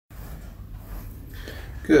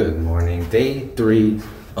Good morning, day 3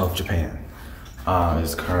 of Japan.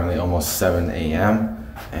 It's currently almost 7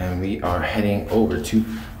 a.m. and we are heading over to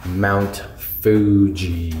Mount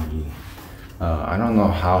Fuji. I don't know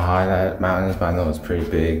how high that mountain is, but I know it's pretty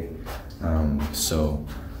big. So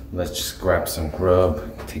let's just grab some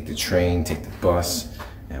grub, take the train, take the bus,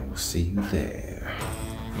 and we'll see you there.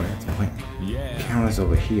 Wait, camera's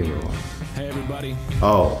over here. Hey everybody.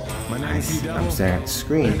 Oh, I'm staring at the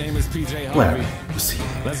screen. My name is PJ Well, we'll see.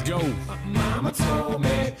 Let's go. Mama told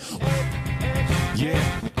me.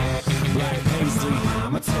 Yeah. Black paisley.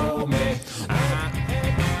 Mama told me.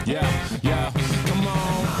 Yeah. Come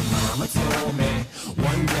on. Mama told me.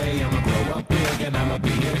 One day I'ma grow up big and I'ma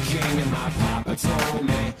be a king. And my papa told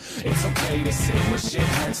me it's okay to sit when shit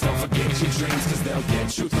hurts. Don't forget your dreams, cause they'll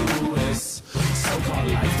get you through this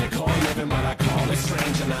so-called life they call living, but I call it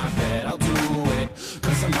strange. And I bet I'll do it,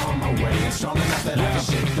 cause I'm on my way and strong enough that I can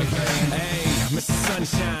shake the pain. Hey, Mr.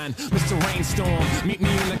 Sunshine, Mr. Rainstorm, meet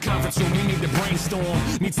me in the conference room, we need to brainstorm.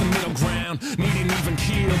 Need some middle ground, need an even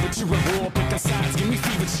keel. But you're at war, pick the sides, give me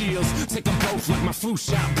fever chills. Take them both like my flu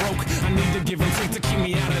shot broke. I need to give and take to keep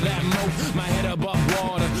me out of that moat. My head above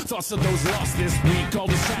water, thoughts of those lost this week. All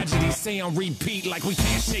these tragedies say on repeat, like we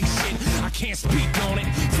can't shake shit. I can't speak on it,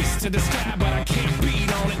 fist to the sky, but I can't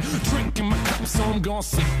beat on it. Drinking my cup, so I'm gon'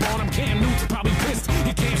 sip on him. Cam Newton's probably pissed,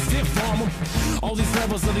 he can't stiff on him. All these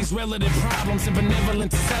levels of these relative problems, and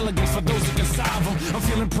benevolence is elegance for those who can solve them. I'm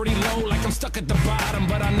feeling pretty low, like I'm stuck at the bottom,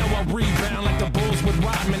 but I know I'll rebound like the Bulls with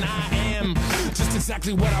Rodman. I am just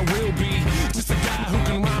exactly what I will be, just a guy who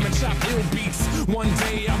can rhyme and chop ill beats. One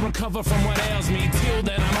day I'll recover from what ails me. Till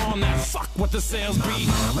then I'm on that fuck what the sales be.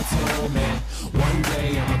 My mama told me one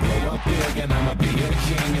day I'ma grow up big and I'ma be a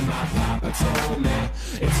king. And my papa told me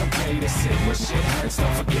it's okay to sit where shit hurts.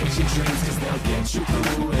 Don't forget your dreams, cause they'll get you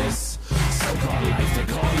through this so-called life they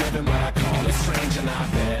call living, but I call it strange. And I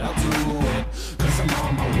bet I'll do it, cause I'm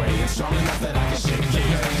on my way and strong enough that I can shake the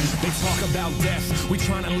pain. They talk about death, we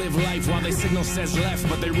trying to live life while they signal says left,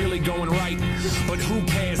 but they really going right. But who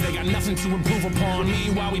cares, they got nothing to improve upon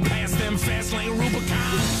me while we pass them fast lane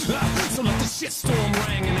Rubicon. So let the shitstorm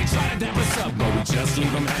ring and they try to dap us up, but we just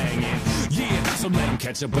leave them hanging. Yeah, so let them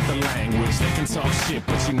catch up with the language. They can talk shit,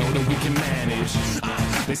 but you know that we can manage.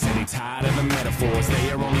 They say they tired of the metaphors,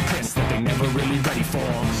 they are only pissed that they never really ready for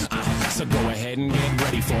them. So go ahead and get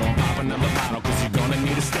ready for them. Pop another bottle, cause you're gonna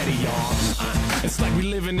need a steady arm. It's like we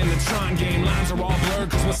living in the Tron game. Lines are all blurred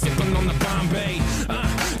cause we're sipping on the Bombay.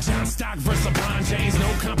 John Stock versus LeBron James. No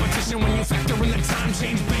competition when you factor in the time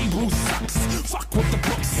change. Babe Ruth sucks, fuck what the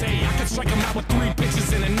books say. I can strike him out with 3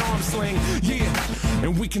 pitches in an arm sling. Yeah,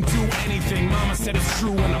 and we can do anything. Mama said it's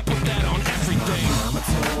true and I put that on everything. Mama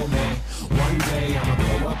told me one day I'ma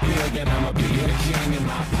grow up big and I'ma be a king. And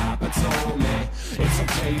my papa told me it's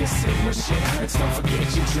okay to sit where shit hurts. Don't forget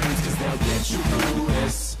your dreams, cause they'll get you through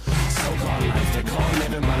this so-called life they call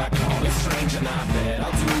living, but I call it strange. And I bet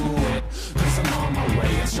I'll do it, cause I'm on my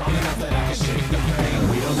way and strong enough that I can shake the pain.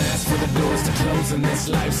 We don't ask for the doors to close in this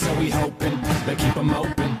life, so we hoping they keep them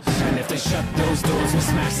open. And if they shut those doors, we'll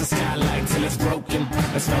smash the skylight till it's broken.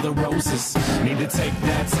 Let's smell the roses. Need to take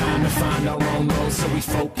that time to find our own road, so we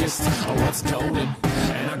focused on what's golden.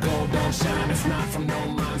 And our gold don't shine, it's not from no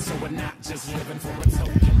mind, so we're not just living for a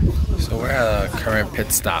token. So we're at a current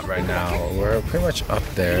pit stop right now. We're pretty much up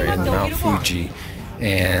there in Mount Fuji,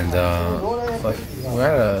 and we're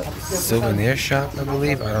at a souvenir shop, I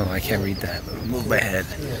believe. I don't know, I can't read that. Move my head.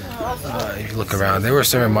 If you look around, they were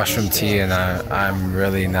serving mushroom tea, and I'm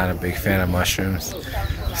really not a big fan of mushrooms.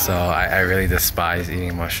 So I really despise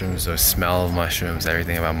eating mushrooms or smell of mushrooms,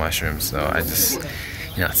 everything about mushrooms. So I just,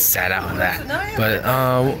 sat out of that. But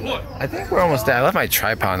I think we're almost there. I left my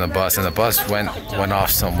tripod on the bus, and the bus went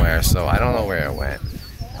off somewhere, so I don't know where it went.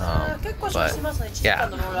 But yeah,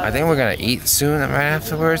 I think we're gonna eat soon right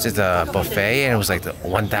afterwards. It's a buffet, and it was like the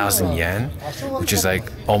 1,000 yen, which is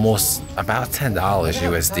like almost about $10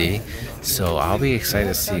 USD. So I'll be excited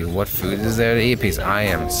to see what food is there to eat because I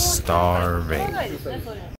am starving.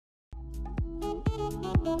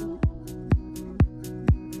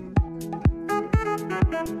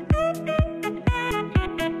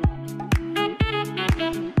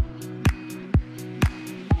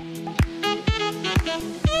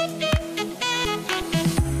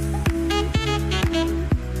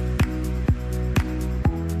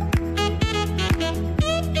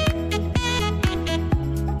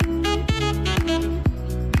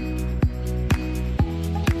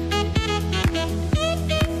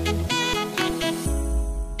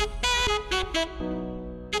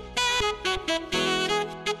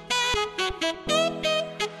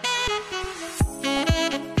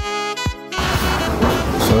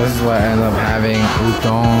 this is what I ended up having: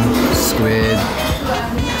 udon, squid,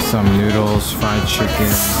 some noodles, fried chicken,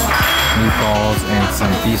 meatballs, and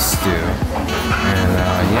some beef stew. And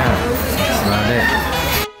yeah, that's about it.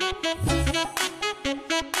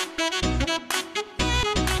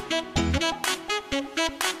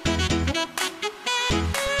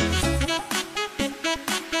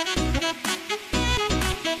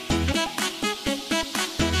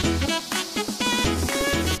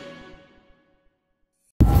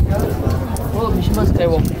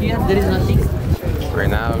 There is nothing. Right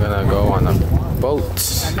now, we're gonna go on a boat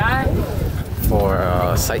for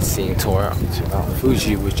a sightseeing tour to Mount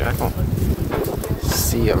Fuji, which I don't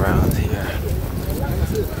see around here.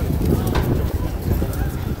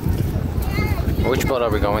 Which boat are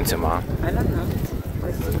we going to, Mom? I don't know.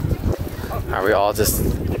 Are we all just,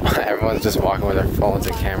 everyone's just walking with their phones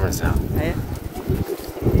and cameras out?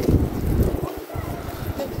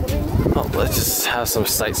 Oh, let's just have some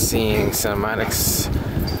sightseeing cinematics.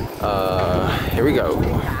 Here we go.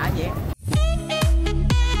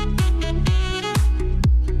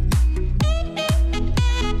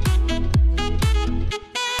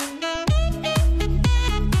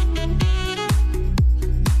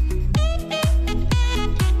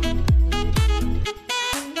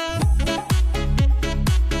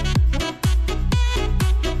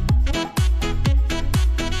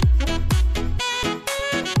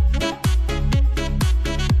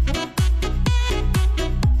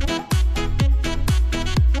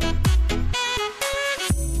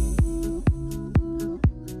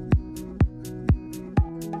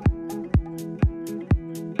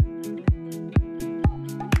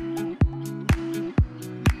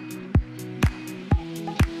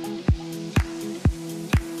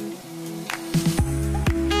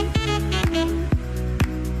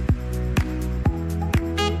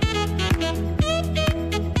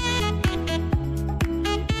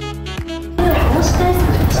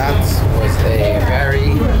 That was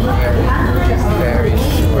a very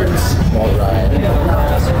short boat ride. We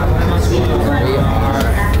are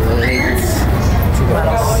late to the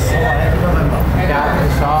bus. Yeah,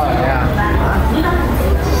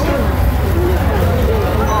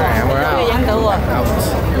 and we're out.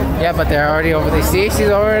 Yeah, but they're already over there. See, she's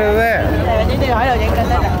over there.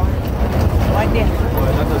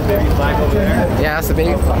 Yeah, that's the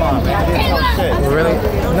baby. Really?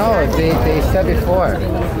 No, they said before.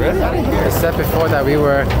 Really? They said before that we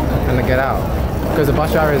were gonna get out because the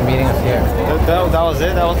bus driver is meeting us here. That was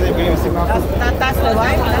it? That was it? We didn't see Mount Fuji? That's the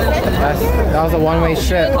line. That was a one-way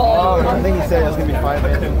trip. Oh, I think he said it was gonna be 5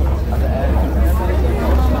 minutes.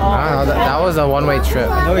 I don't know. That was a one-way trip.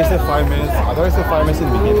 I know he said 5 minutes. I thought he said 5 minutes in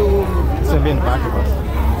the beginning. It's gonna be in the back of us.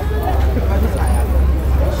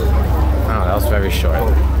 I don't know. That was very short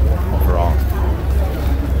overall.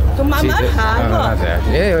 She's not there.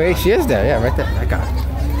 Yeah, wait, she is there. Yeah, right there. I got it.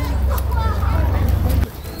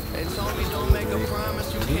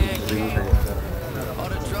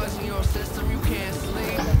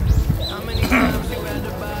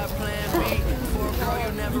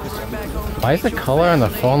 Why does the color on the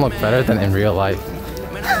phone look better than in real life?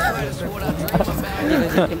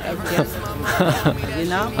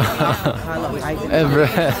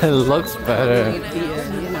 It looks better.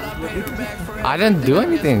 I didn't do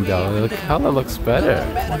anything though. The color looks better.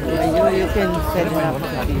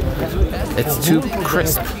 It's too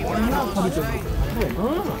crisp.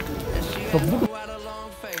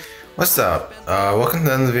 What's up? Welcome to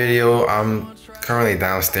the end of the video. I'm currently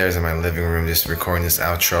downstairs in my living room just recording this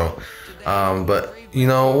outro. But you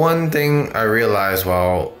know, one thing I realized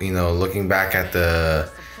while looking back at the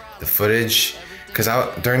footage, because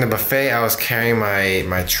during the buffet I was carrying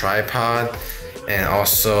my tripod and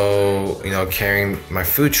also carrying my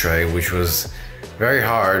food tray, which was very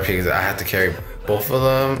hard because I had to carry both of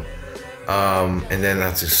them, and then I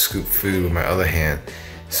had to scoop food with my other hand.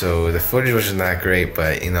 So the footage wasn't that great,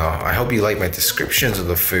 but I hope you like my descriptions of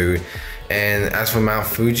the food. And as for Mount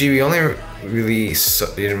Fuji, we only really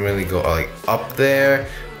didn't really go like up there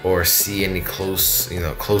or see any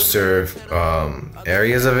closer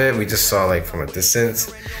areas of it. We just saw like from a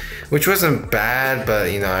distance, which wasn't bad, but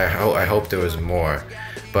I hope there was more.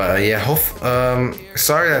 But yeah,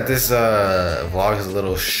 sorry that this vlog is a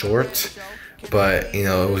little short, but it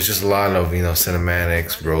was just a lot of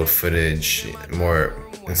cinematics, road footage, more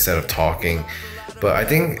instead of talking. But I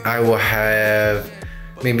think I will have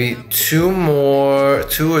maybe 2 or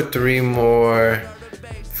 3 more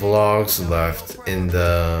vlogs left in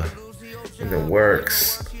the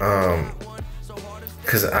works,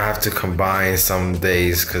 because I have to combine some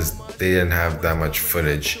days because they didn't have that much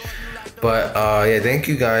footage. But yeah, thank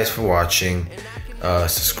you guys for watching.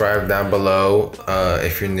 Subscribe down below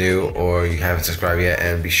if you're new or you haven't subscribed yet,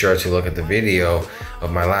 and be sure to look at the video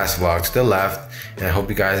of my last vlog to the left, and I hope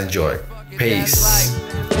you guys enjoy. Peace.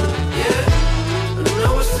 Yeah, I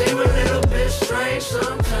know it's